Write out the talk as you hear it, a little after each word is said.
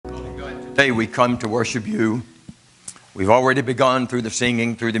Today we come to worship you. We've already begun through the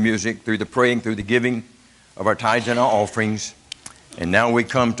singing, through the music, through the praying, through the giving of our tithes and our offerings. And now we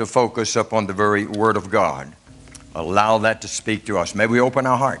come to focus upon the very Word of God. Allow that to speak to us. May we open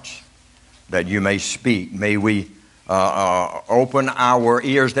our hearts that you may speak. May we open our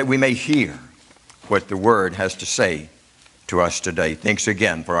ears that we may hear what the Word has to say to us today. Thanks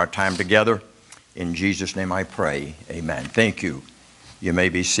again for our time together. In Jesus' name I pray. Amen. Thank you. You may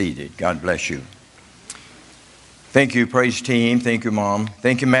be seated. God bless you. Thank you, praise team. Thank you, Mom.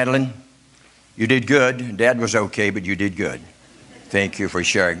 Thank you, Madeline. You did good. Dad was okay, but you did good. Thank you for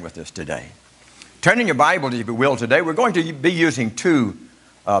sharing with us today. Turn in your Bibles, if you will, today. We're going to be using two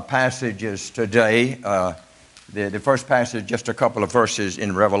passages today. The first passage, just a couple of verses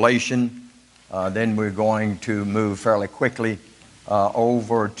in Revelation. Then we're going to move fairly quickly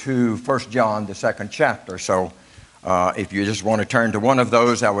over to 1 John, the second chapter. So if you just want to turn to one of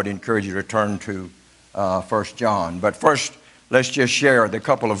those, I would encourage you to turn to 1 John. But first, let's just share the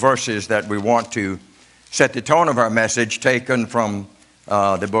couple of verses that we want to set the tone of our message, taken from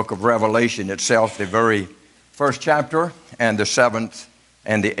the book of Revelation itself, the very first chapter, and the 7th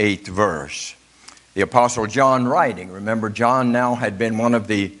and the 8th verse. The Apostle John writing. Remember, John now had been one of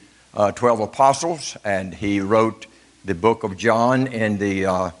the 12 apostles, and he wrote the book of John in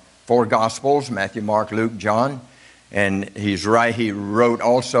the four Gospels, Matthew, Mark, Luke, John. And he wrote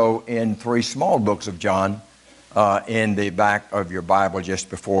also in three small books of John in the back of your Bible just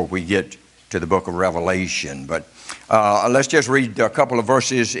before we get to the book of Revelation. But let's just read a couple of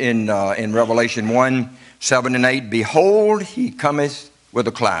verses in Revelation 1, 7 and 8. Behold, he cometh with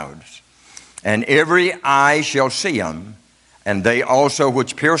the clouds, and every eye shall see him, and they also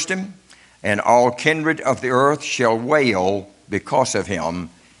which pierced him, and all kindred of the earth shall wail because of him.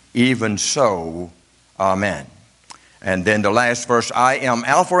 Even so, amen. And then the last verse, I am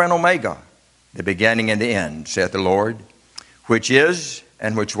Alpha and Omega, the beginning and the end, saith the Lord, which is,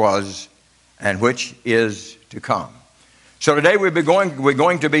 and which was, and which is to come. So today we're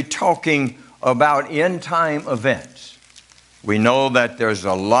going to be talking about end-time events. We know that there's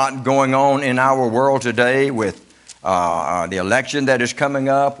a lot going on in our world today with the election that is coming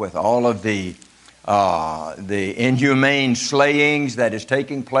up, with all of the inhumane slayings that is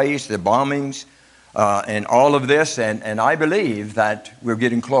taking place, the bombings, and all of this, and I believe that we're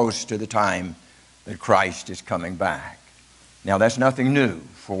getting close to the time that Christ is coming back. Now, that's nothing new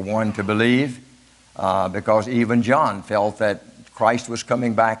for one to believe, because even John felt that Christ was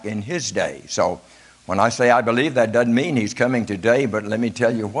coming back in his day. So when I say I believe, that doesn't mean he's coming today, but let me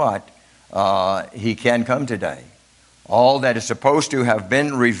tell you what, he can come today. All that is supposed to have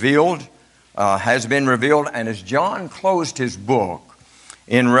been revealed has been revealed, and as John closed his book,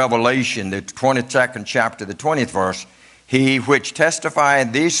 in Revelation, the 22nd chapter, the 20th verse, he which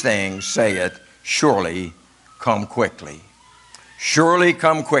testified these things saith, surely come quickly. Surely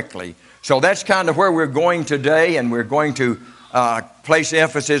come quickly. So that's kind of where we're going today, and we're going to place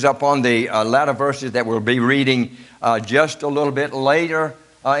emphasis upon the latter verses that we'll be reading just a little bit later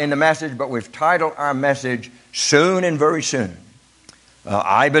in the message, but we've titled our message, Soon and Very Soon.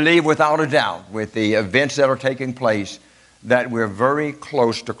 I believe without a doubt, with the events that are taking place, that we're very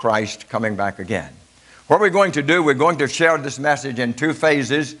close to Christ coming back again. What we're going to do, we're going to share this message in two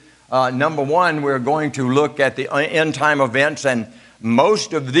phases. Number one, we're going to look at the end time events, and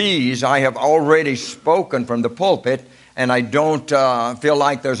most of these I have already spoken from the pulpit, and I don't feel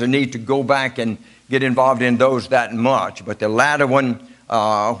like there's a need to go back and get involved in those that much. But the latter one,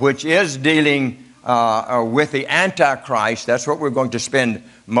 which is dealing with the Antichrist, that's what we're going to spend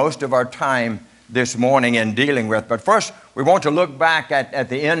most of our time this morning in dealing with. But first, we want to look back at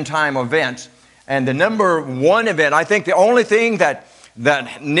the end time events. And the number one event, I think the only thing that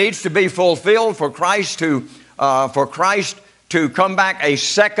needs to be fulfilled for Christ to come back a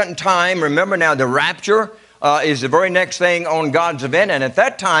second time. Remember now, the rapture is the very next thing on God's event. And at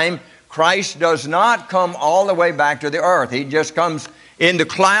that time, Christ does not come all the way back to the earth. He just comes in the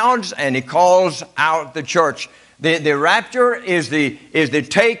clouds and he calls out the church. The rapture is the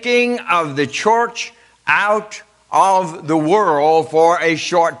taking of the church out of the world for a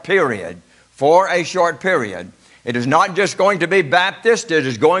short period. For a short period. It is not just going to be Baptist. It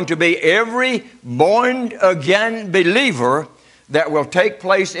is going to be every born-again believer that will take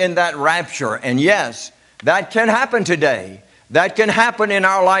place in that rapture. And yes, that can happen today. That can happen in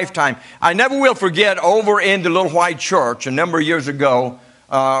our lifetime. I never will forget, over in the Little White Church a number of years ago,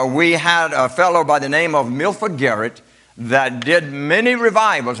 we had a fellow by the name of Milford Garrett that did many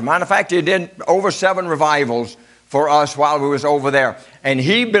revivals. As a matter of fact, he did over 7 revivals for us while we was over there. And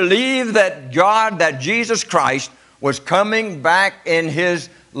he believed that Jesus Christ was coming back in his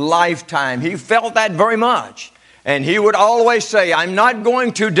lifetime. He felt that very much. And he would always say, I'm not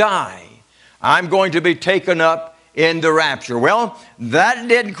going to die. I'm going to be taken up in the rapture. Well, that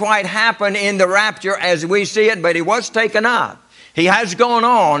didn't quite happen in the rapture as we see it, but he was taken up. He has gone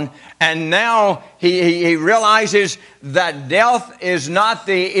on, and now he realizes that death is not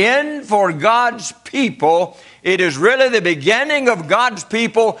the end for God's people. It is really the beginning of God's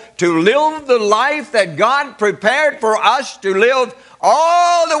people to live the life that God prepared for us to live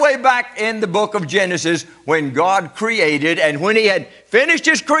all the way back in the book of Genesis when God created. And when he had finished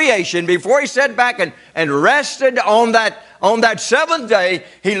his creation, before he sat back and rested on that seventh day,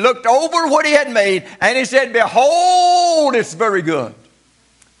 he looked over what he had made and he said, behold, it's very good.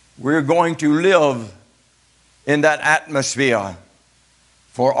 We're going to live in that atmosphere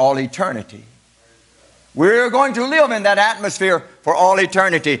for all eternity. We're going to live in that atmosphere for all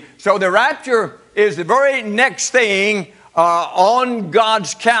eternity. So the rapture is the very next thing on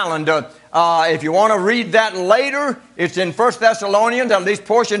God's calendar. If you want to read that later, it's in 1 Thessalonians, at least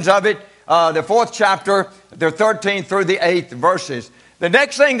portions of it, the 4th chapter, the 13th through the 8th verses. The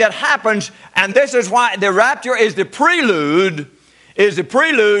next thing that happens, and this is why the rapture is the prelude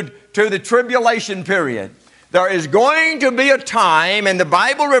to the tribulation period. There is going to be a time, and the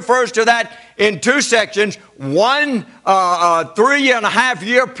Bible refers to that in two sections, one 3.5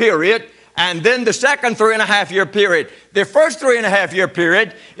 year period, and then the second 3.5 year period. The first 3.5 year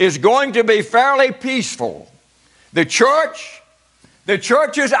period is going to be fairly peaceful. The church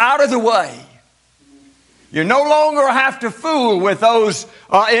is out of the way. You no longer have to fool with those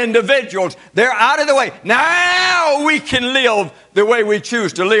individuals. They're out of the way. Now we can live the way we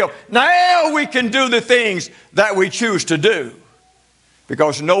choose to live. Now we can do the things that we choose to do.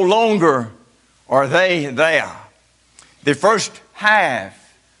 Because no longer are they there. The first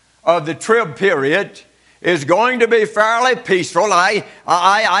half of the trib period is going to be fairly peaceful.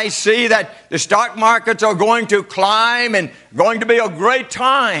 I see that the stock markets are going to climb and going to be a great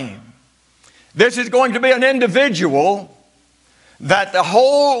time. This is going to be an individual that the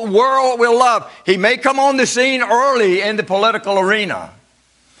whole world will love. He may come on the scene early in the political arena.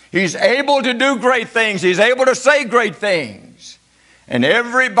 He's able to do great things. He's able to say great things. And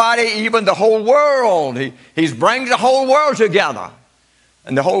everybody, even the whole world, he brings the whole world together.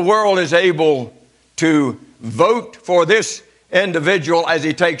 And the whole world is able to vote for this individual as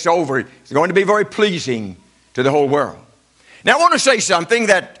he takes over. It's going to be very pleasing to the whole world. Now I want to say something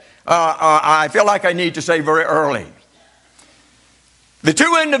that I feel like I need to say very early. The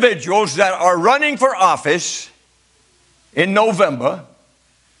two individuals that are running for office in November,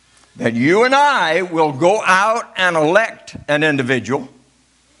 that you and I will go out and elect an individual.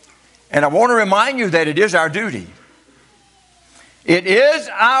 And I want to remind you that it is our duty. It is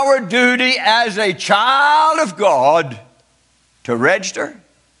our duty as a child of God to register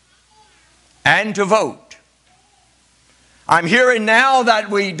and to vote. I'm hearing now that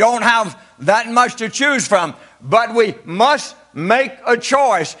we don't have that much to choose from, but we must make a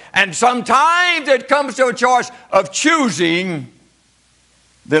choice. And sometimes it comes to a choice of choosing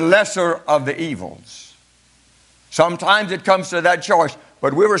the lesser of the evils. Sometimes it comes to that choice,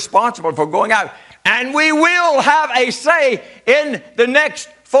 but we're responsible for going out. And we will have a say in the next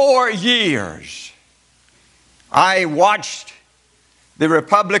 4 years. I watched the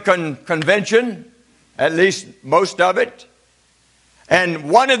Republican convention, at least most of it. And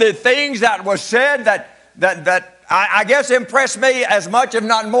one of the things that was said that I guess impressed me as much, if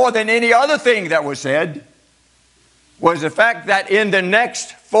not more than any other thing that was said, was the fact that in the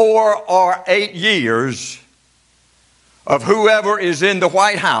next 4 or 8 years of whoever is in the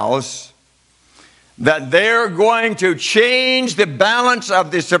White House, that they're going to change the balance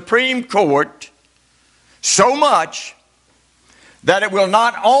of the Supreme Court so much that it will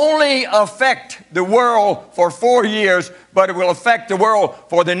not only affect the world for 4 years, but it will affect the world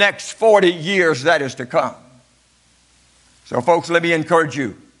for the next 40 years that is to come. So folks, let me encourage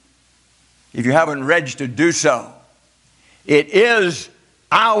you. If you haven't registered, do so. It is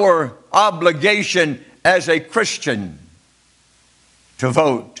our obligation as a Christian to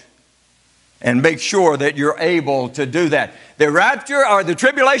vote and make sure that you're able to do that. The rapture or the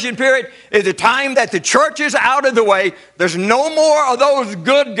tribulation period is the time that the church is out of the way. There's no more of those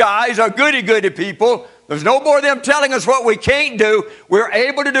good guys or goody-goody people. There's no more of them telling us what we can't do. We're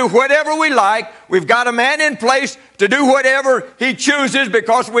able to do whatever we like. We've got a man in place to do whatever he chooses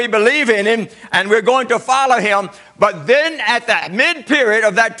because we believe in him and we're going to follow him. But then at the mid-period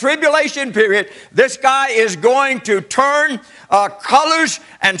of that tribulation period, this guy is going to turn colors,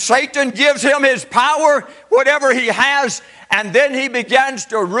 and Satan gives him his power, whatever he has, and then he begins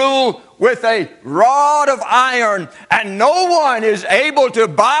to rule with a rod of iron, and no one is able to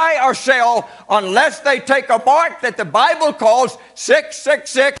buy or sell unless they take a mark that the Bible calls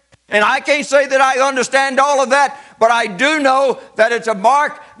 666. And I can't say that I understand all of that, but I do know that it's a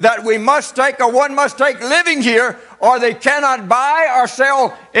mark that we must take, or one must take living here, or they cannot buy or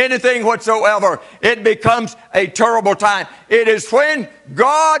sell anything whatsoever. It becomes a terrible time. It is when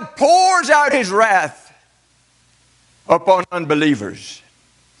God pours out His wrath upon unbelievers.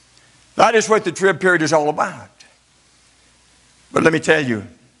 That is what the trib period is all about. But let me tell you,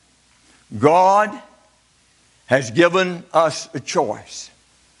 God has given us a choice.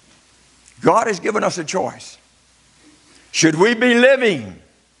 God has given us a choice. Should we be living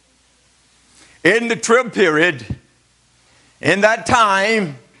in the trib period, in that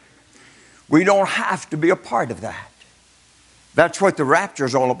time, we don't have to be a part of that. That's what the rapture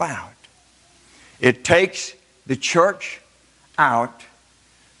is all about. It takes the church out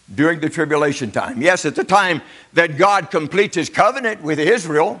during the tribulation time. Yes, at the time that God completes His covenant with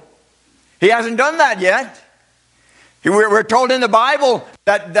Israel. He hasn't done that yet. We're told in the Bible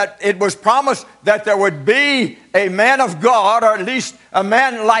that it was promised that there would be a man of God, or at least a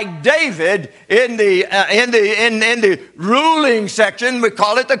man like David in the ruling section. We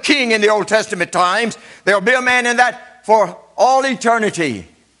call it the king in the Old Testament times. There will be a man in that for all eternity,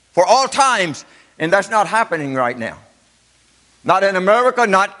 for all times. And that's not happening right now. Not in America,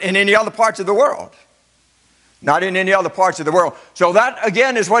 not in any other parts of the world. Not in any other parts of the world. So that,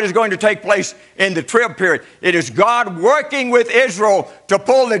 again, is what is going to take place in the trib period. It is God working with Israel to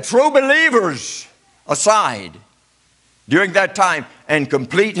pull the true believers aside during that time and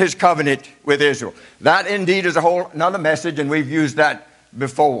complete His covenant with Israel. That indeed is a whole another message, and we've used that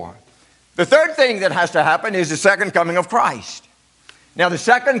before. The third thing that has to happen is the second coming of Christ. Now, the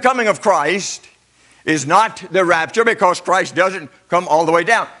second coming of Christ is not the rapture, because Christ doesn't come all the way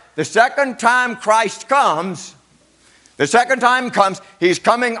down. The second time Christ comes, He's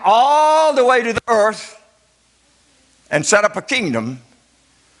coming all the way to the earth and set up a kingdom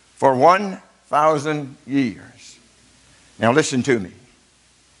for 1,000 years. Now listen to me.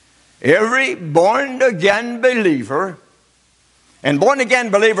 Every born-again believer, and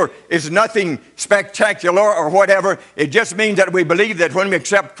born-again believer is nothing spectacular or whatever. It just means that we believe that when we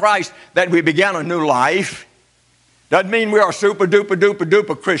accept Christ, that we began a new life. Doesn't mean we are super duper duper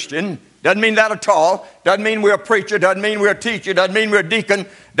duper Christian. Doesn't mean that at all. Doesn't mean we're a preacher. Doesn't mean we're a teacher. Doesn't mean we're a deacon.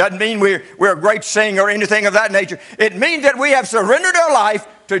 Doesn't mean we're a great singer or anything of that nature. It means that we have surrendered our life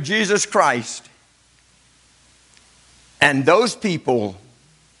to Jesus Christ. And those people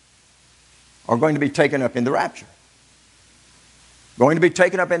are going to be taken up in the rapture. Going to be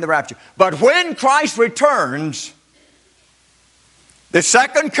taken up in the rapture. But when Christ returns, the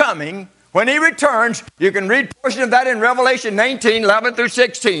second coming, when He returns, you can read a portion of that in Revelation 19, 11 through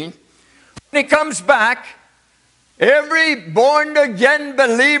 16. When He comes back, every born-again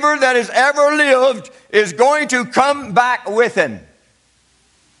believer that has ever lived is going to come back with Him.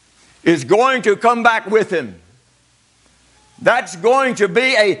 Is going to come back with Him. That's going to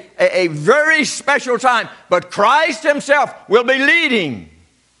be a very special time. But Christ Himself will be leading.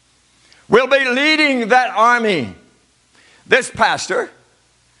 Will be leading that army. This pastor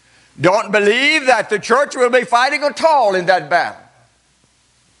don't believe that the church will be fighting at all in that battle.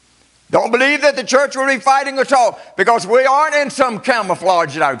 Don't believe that the church will be fighting at all, because we aren't in some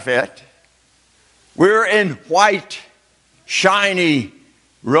camouflaged outfit. We're in white, shiny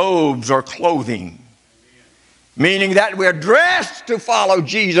robes or clothing. Meaning that we're dressed to follow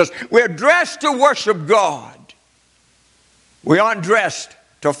Jesus. We're dressed to worship God. We aren't dressed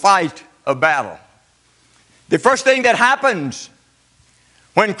to fight a battle. The first thing that happens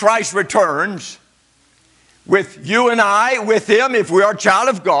when Christ returns, with you and I, with Him, if we are a child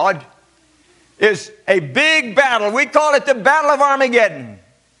of God, is a big battle. We call it the Battle of Armageddon.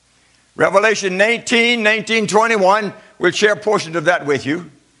 Revelation 19, 21, we'll share portions of that with you.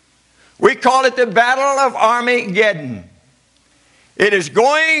 We call it the Battle of Armageddon. It is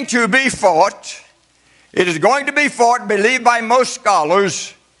going to be fought. It is going to be fought, believed by most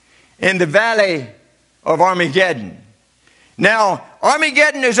scholars, in the Valley of Armageddon. Now,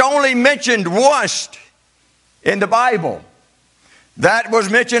 Armageddon is only mentioned once in the Bible. That was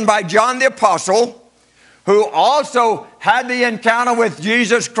mentioned by John the Apostle, who also had the encounter with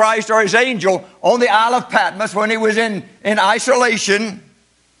Jesus Christ or His angel on the Isle of Patmos when he was in isolation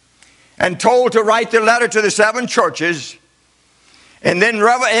and told to write the letter to the 7 churches. And then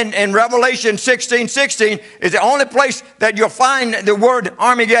in Revelation 16:16 is the only place that you'll find the word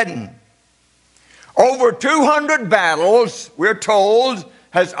Armageddon. Over 200 battles, we're told,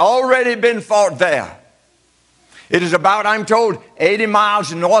 has already been fought there. It is about, I'm told, 80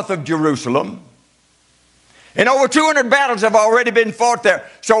 miles north of Jerusalem. And over 200 battles have already been fought there.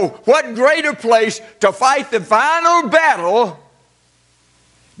 So what greater place to fight the final battle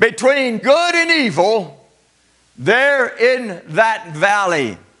between good and evil there in that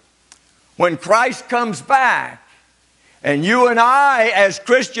valley. When Christ comes back and you and I as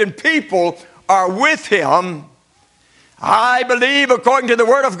Christian people are with Him, I believe, according to the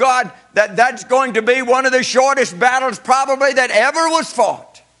Word of God, that that's going to be one of the shortest battles probably that ever was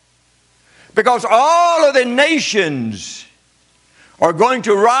fought. Because all of the nations are going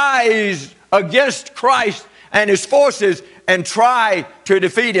to rise against Christ and His forces and try to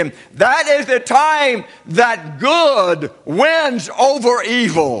defeat Him. That is the time that good wins over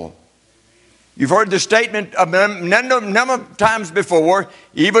evil. You've heard the statement a number of times before,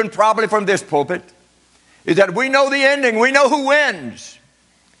 even probably from this pulpit, is that we know the ending. We know who wins.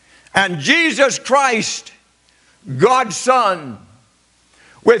 And Jesus Christ, God's Son,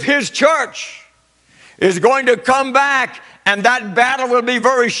 with His church, is going to come back, and that battle will be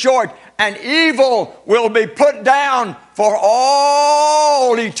very short, and evil will be put down for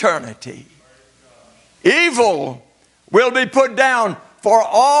all eternity. Evil will be put down for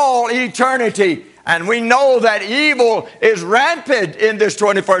all eternity. And we know that evil is rampant in this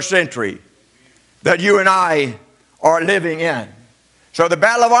 21st century that you and I are living in. So the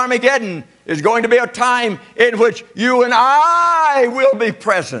Battle of Armageddon is going to be a time in which you and I will be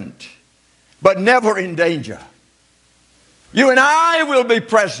present, but never in danger. You and I will be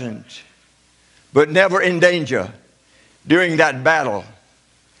present, but never in danger during that battle.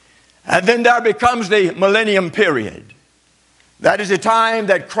 And then there becomes the millennium period. That is the time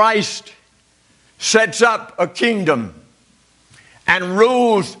that Christ sets up a kingdom and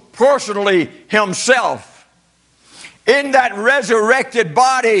rules personally Himself in that resurrected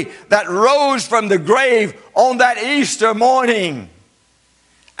body that rose from the grave on that Easter morning.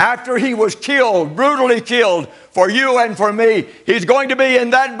 After He was killed, brutally killed for you and for me, He's going to be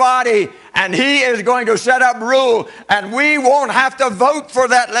in that body, and He is going to set up rule, and we won't have to vote for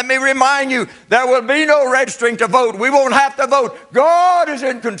that. Let me remind you, there will be no registering to vote. We won't have to vote. God is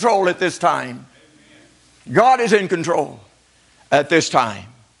in control at this time. God is in control at this time.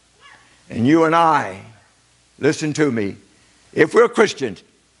 And you and I, listen to me, if we're Christians,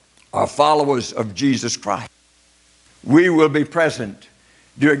 are followers of Jesus Christ, we will be present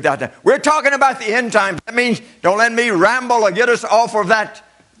during that time. We're talking about the end times. That means, don't let me ramble or get us off of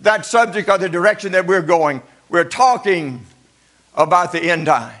that subject or the direction that we're going. We're talking about the end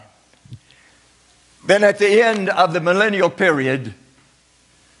time. Then at the end of the millennial period,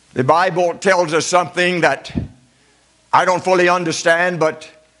 the Bible tells us something that I don't fully understand, but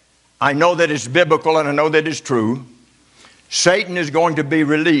I know that it's biblical and I know that it's true. Satan is going to be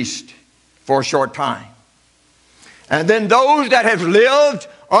released for a short time. And then those that have lived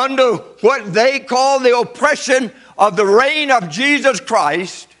under what they call the oppression of the reign of Jesus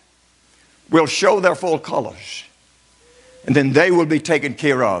Christ will show their full colors. And then they will be taken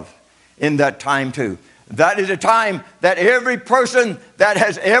care of in that time too. That is a time that every person that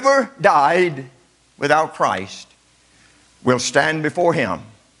has ever died without Christ will stand before Him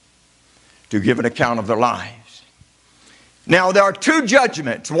to give an account of their lives. Now there are two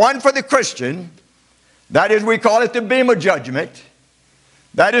judgments. One for the Christian. That is, we call it the Bema judgment.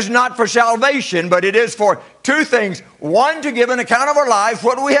 That is not for salvation, but it is for two things. One, to give an account of our lives,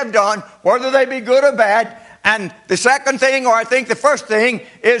 what we have done, whether they be good or bad. And the second thing, or I think the first thing,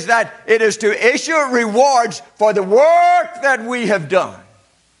 is that it is to issue rewards for the work that we have done.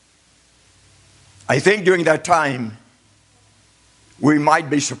 I think during that time, we might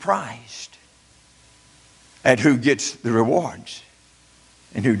be surprised at who gets the rewards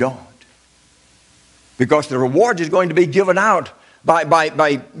and who don't. Because the reward is going to be given out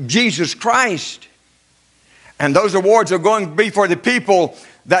by Jesus Christ. And those awards are going to be for the people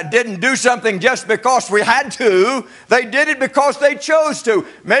that didn't do something just because we had to. They did it because they chose to.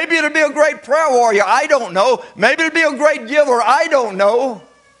 Maybe it'll be a great prayer warrior. I don't know. Maybe it'll be a great giver. I don't know.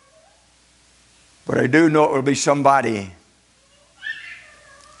 But I do know it will be somebody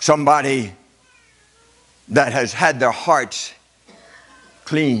that has had their hearts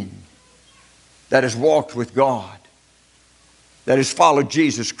clean, that has walked with God, that has followed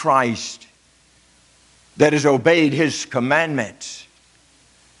Jesus Christ, that has obeyed His commandments,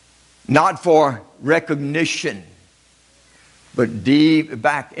 not for recognition, but deep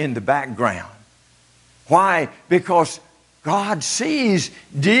back in the background. Why? Because God sees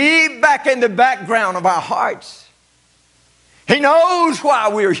deep back in the background of our hearts. He knows why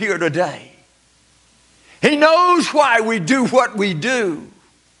we're here today. He knows why we do what we do.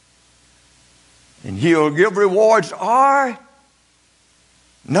 And He'll give rewards or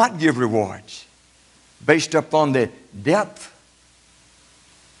not give rewards based upon the depth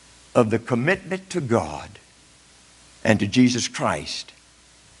of the commitment to God and to Jesus Christ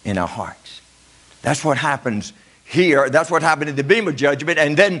in our hearts. That's what happens here. That's what happened in the Bema judgment.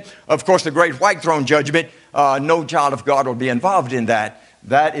 And then, of course, the great white throne judgment. No child of God will be involved in that.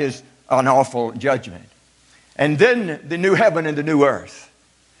 That is an awful judgment. And then the new heaven and the new earth,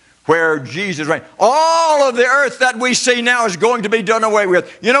 where Jesus reigns. All of the earth that we see now is going to be done away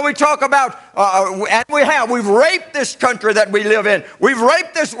with. You know, we talk about, and we've raped this country that we live in. We've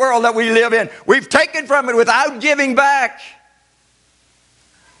raped this world that we live in. We've taken from it without giving back.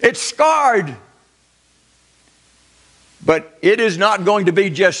 It's scarred. But it is not going to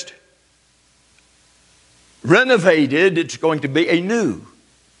be just renovated. It's going to be a new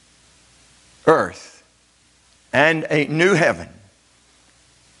earth and a new heaven.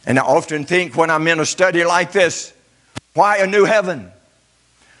 And I often think when I'm in a study like this, why a new heaven?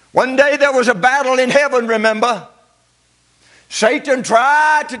 One day there was a battle in heaven, remember? Satan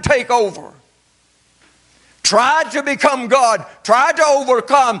tried to take over, tried to become God, tried to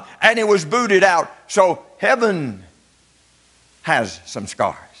overcome, and he was booted out. So heaven has some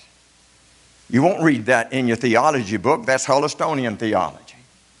scars. You won't read that in your theology book. That's Holistonian theology.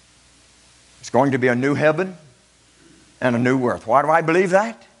 It's going to be a new heaven and a new earth. Why do I believe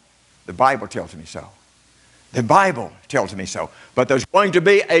that? The Bible tells me so. The Bible tells me so. But there's going to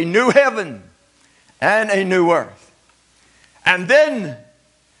be a new heaven and a new earth. And then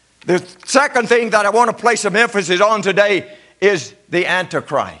the second thing that I want to place some emphasis on today is the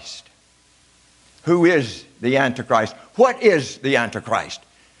Antichrist. Who is the Antichrist? What is the Antichrist?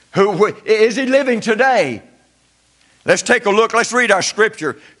 Who is he living today? Let's take a look. Let's read our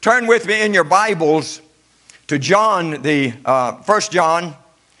scripture. Turn with me in your Bibles to John, the 1 John,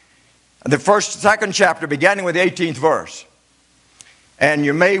 the second chapter, beginning with the 18th verse. And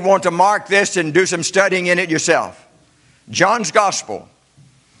you may want to mark this and do some studying in it yourself. John's Gospel,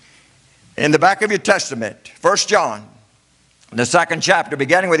 in the back of your Testament, 1 John, the second chapter,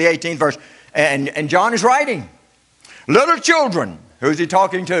 beginning with the 18th verse. And John is writing, little children. Who's he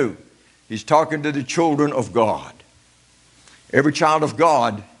talking to? He's talking to the children of God. Every child of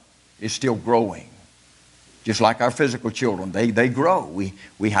God is still growing. Just like our physical children, they grow.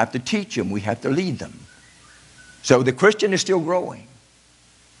 We have to teach them. We have to lead them. So the Christian is still growing.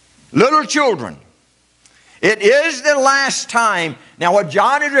 Little children, it is the last time. Now what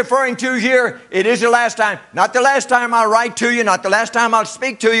John is referring to here, it is the last time. Not the last time I'll write to you, not the last time I'll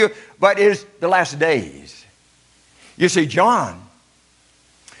speak to you, but it is the last days. You see, John,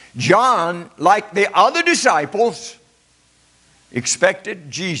 like the other disciples,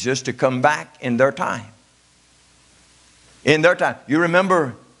 expected Jesus to come back in their time. In their time. You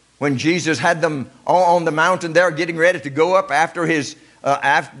remember when Jesus had them on the mountain there getting ready to go up after his,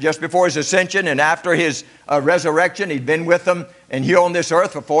 just before his ascension and after his resurrection. He'd been with them and here on this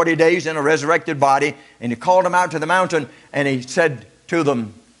earth for 40 days in a resurrected body. And he called them out to the mountain and he said to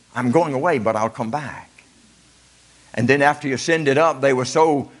them, I'm going away, but I'll come back. And then after he ascended up, they were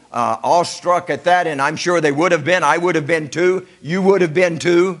so awestruck at that, and I'm sure they would have been. I would have been too. You would have been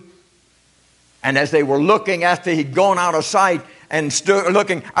too. And as they were looking after he'd gone out of sight and stood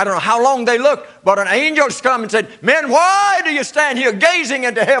looking, I don't know how long they looked, but an angel's come and said, men, why do you stand here gazing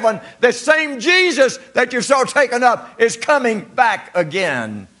into heaven? The same Jesus that you saw taken up is coming back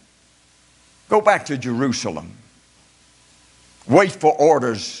again. Go back to Jerusalem. Wait for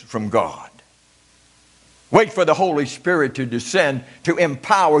orders from God. Wait for the Holy Spirit to descend to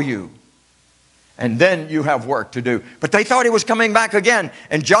empower you. And then you have work to do. But they thought he was coming back again.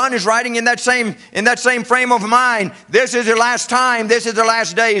 And John is writing in that same frame of mind. This is the last time. This is the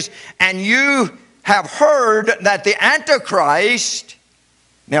last days. And you have heard that the Antichrist.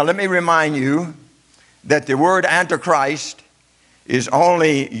 Now let me remind you that the word Antichrist is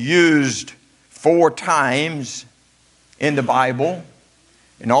only used 4 times in the Bible.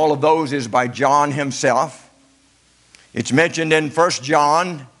 And all of those is by John himself. It's mentioned in 1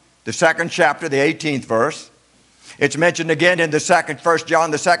 John, the 2nd chapter, the 18th verse. It's mentioned again in the 1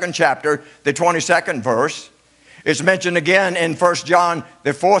 John, the 2nd chapter, the 22nd verse. It's mentioned again in 1 John,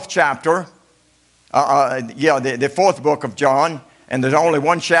 the 4th chapter. The 4th book of John. And there's only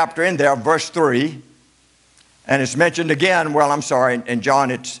one chapter in there, verse 3. And it's mentioned again, in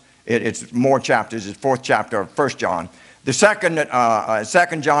John it's more chapters. It's 4th chapter of 1 John. The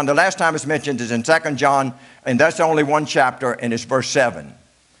second John, the last time it's mentioned is in 2 John, and that's only one chapter, and it's verse 7.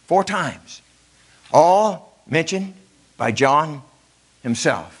 4 times. All mentioned by John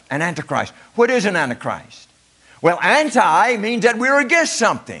himself. An Antichrist. What is an Antichrist? Well, anti means that we're against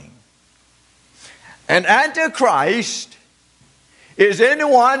something. An Antichrist is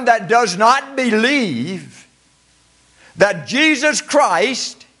anyone that does not believe that Jesus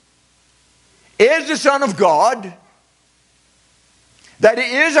Christ is the Son of God, that He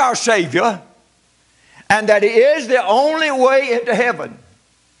is our Savior, and that He is the only way into heaven.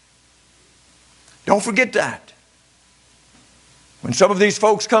 Don't forget that. When some of these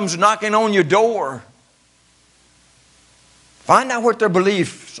folks comes knocking on your door, find out what their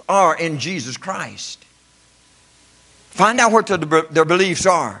beliefs are in Jesus Christ. Find out what their beliefs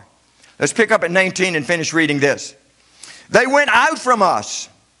are. Let's pick up at 19 and finish reading this. They went out from us.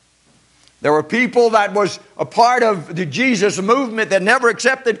 There were people that was a part of the Jesus movement that never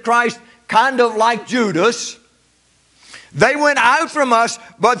accepted Christ, kind of like Judas. They went out from us,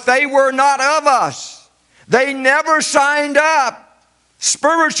 but they were not of us. They never signed up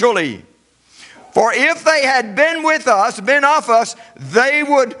spiritually. For if they had been with us, been of us, they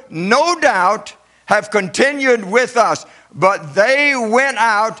would no doubt have continued with us. But they went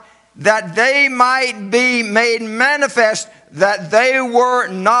out that they might be made manifest that they were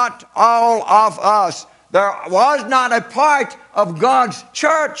not all of us. There was not a part of God's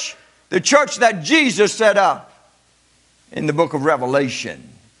church, the church that Jesus set up in the book of Revelation.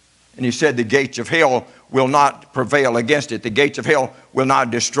 And He said the gates of hell will not prevail against it. The gates of hell will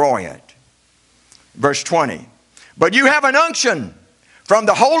not destroy it. Verse 20. But you have an unction from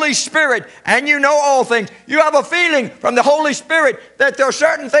the Holy Spirit, and you know all things. You have a feeling from the Holy Spirit that there are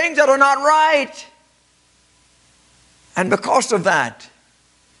certain things that are not right. And because of that,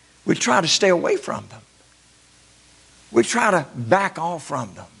 we try to stay away from them. We try to back off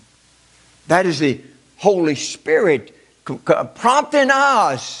from them. That is the Holy Spirit prompting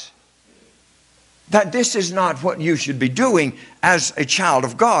us that this is not what you should be doing as a child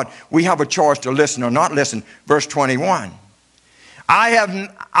of God. We have a choice to listen or not listen. Verse 21. I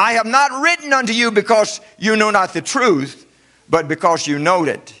have not written unto you because you know not the truth, but because you know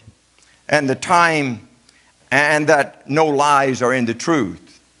it, and the time, and that no lies are in the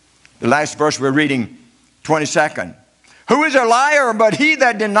truth. The last verse we're reading, 22nd. Who is a liar but he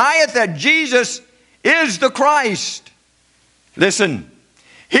that denieth that Jesus is the Christ? Listen,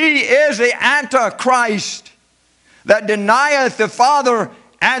 he is the Antichrist that denieth the Father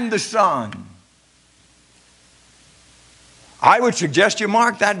and the Son. I would suggest you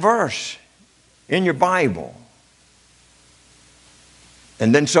mark that verse in your Bible.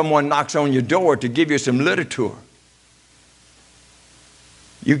 And then someone knocks on your door to give you some literature.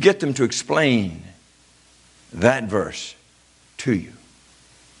 You get them to explain that verse to you.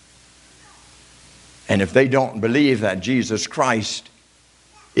 And if they don't believe that Jesus Christ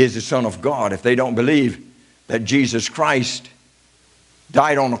is the Son of God, if they don't believe that Jesus Christ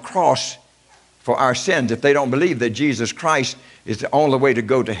died on the cross for our sins, if they don't believe that Jesus Christ is the only way to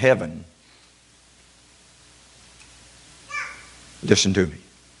go to heaven, listen to me.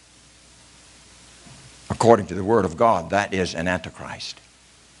 According to the Word of God, that is an Antichrist.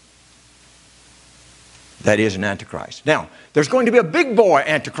 That is an Antichrist. Now, there's going to be a big boy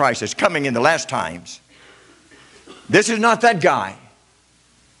Antichrist that's coming in the last times. This is not that guy.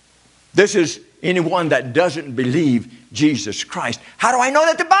 This is anyone that doesn't believe Jesus Christ. How do I know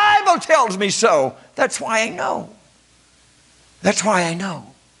that? The Bible tells me so. That's why I know. That's why I know.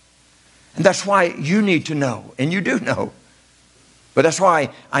 And that's why you need to know. And you do know. But that's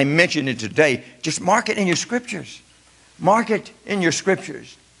why I mentioned it today. Just mark it in your scriptures. Mark it in your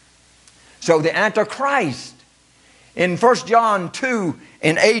scriptures. So the Antichrist, in 1 John 2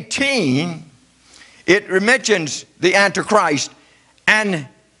 and 18, it mentions the Antichrist. And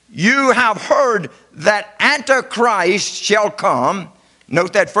you have heard that Antichrist shall come.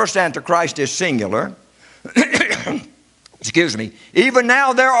 Note that first Antichrist is singular. Excuse me. Even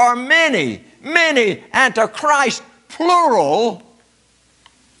now there are many, many Antichrists, plural,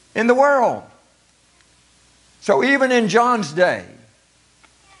 in the world. So even in John's day,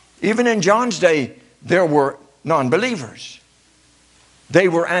 there were non-believers. They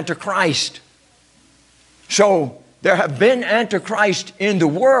were Antichrist. So there have been Antichrist in the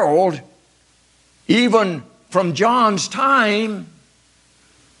world even from John's time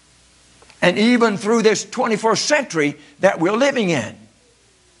and even through this 21st century that we're living in.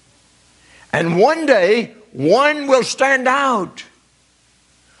 And one day, one will stand out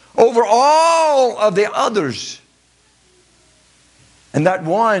over all of the others. And that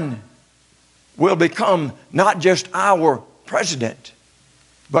one will become not just our president,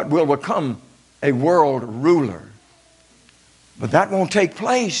 but will become a world ruler. But that won't take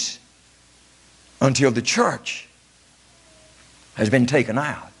place until the church has been taken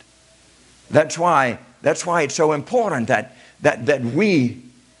out. That's why it's so important that we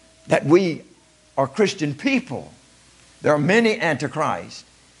are Christian people. There are many antichrists.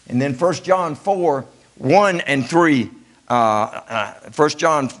 And then 1 John 4, 1 and 3. 1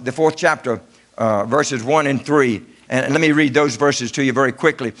 John, the 4th chapter, verses 1 and 3. And let me read those verses to you very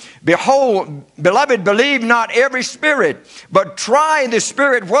quickly. Behold, beloved, believe not every spirit, but try the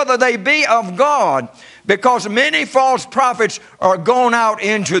spirit whether they be of God, because many false prophets are gone out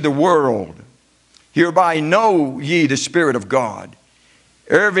into the world. Hereby know ye the Spirit of God.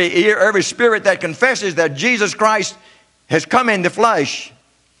 Every spirit that confesses that Jesus Christ has come in the flesh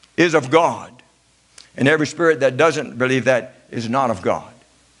is of God. And every spirit that doesn't believe that is not of God.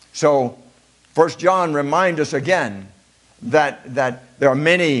 So 1 John reminds us again that there are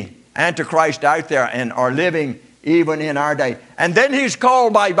many antichrists out there and are living even in our day. And then he's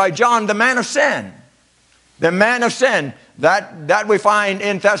called by John the man of sin. The man of sin. That we find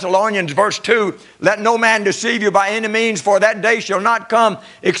in Thessalonians verse 2. Let no man deceive you by any means, for that day shall not come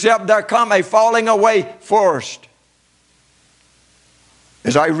except there come a falling away first.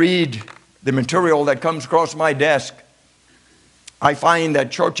 As I read the material that comes across my desk, I find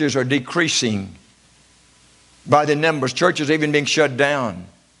that churches are decreasing by the numbers. Churches are even being shut down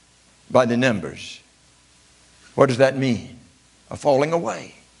by the numbers. What does that mean? A falling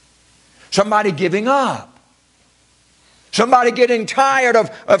away. Somebody giving up. Somebody getting tired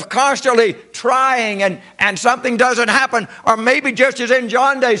of constantly trying and something doesn't happen. Or maybe just as in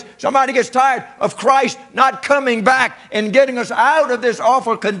John's days, somebody gets tired of Christ not coming back and getting us out of this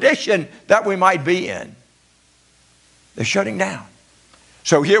awful condition that we might be in. They're shutting down.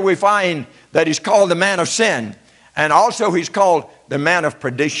 So here we find that he's called the man of sin. And also he's called the man of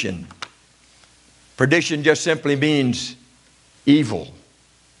perdition. Perdition just simply means evil.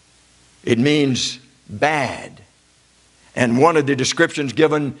 It means bad. And one of the descriptions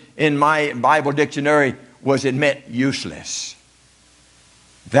given in my Bible dictionary was it meant useless.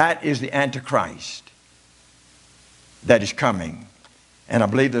 That is the Antichrist that is coming. And I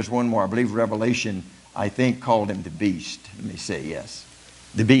believe there's one more. I believe Revelation, I think, called him the beast. Let me say yes.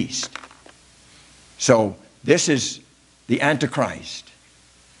 The beast. So this is the Antichrist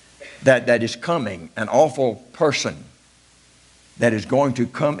that is coming. An awful person that is going to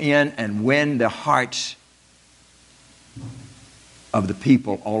come in and win the hearts of the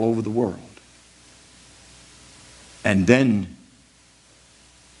people all over the world. And then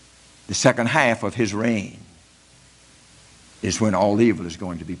the second half of his reign is when all evil is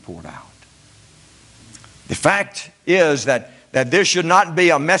going to be poured out. The fact is that this should not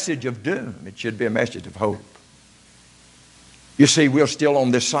be a message of doom. It should be a message of hope. You see, we're still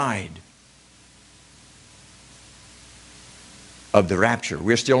on this side of the rapture.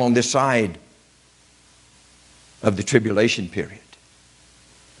 We're still on this side of the tribulation period.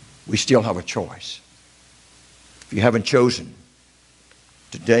 We still have a choice. If you haven't chosen,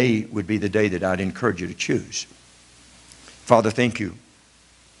 today would be the day that I'd encourage you to choose. Father, thank you.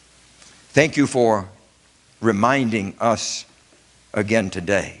 Thank you for reminding us again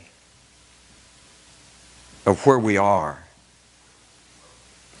today of where we are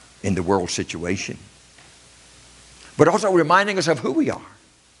in the world situation. But also reminding us of who we are.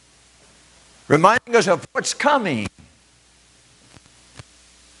 Reminding us of what's coming.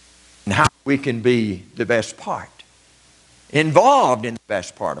 And how we can be the best part. Involved in the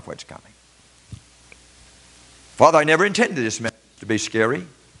best part of what's coming. Father, I never intended this message to be scary.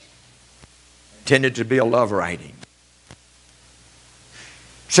 I intended it to be a love writing.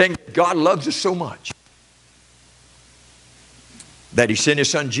 Saying that God loves us so much that He sent His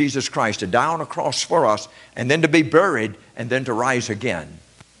Son Jesus Christ to die on a cross for us, and then to be buried, and then to rise again,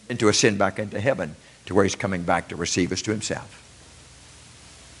 and to ascend back into heaven, to where He's coming back to receive us to Himself.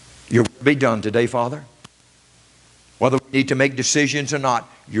 Your will be done today, Father. Whether we need to make decisions or not,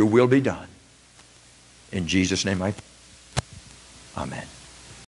 your will be done. In Jesus' name I pray. Amen.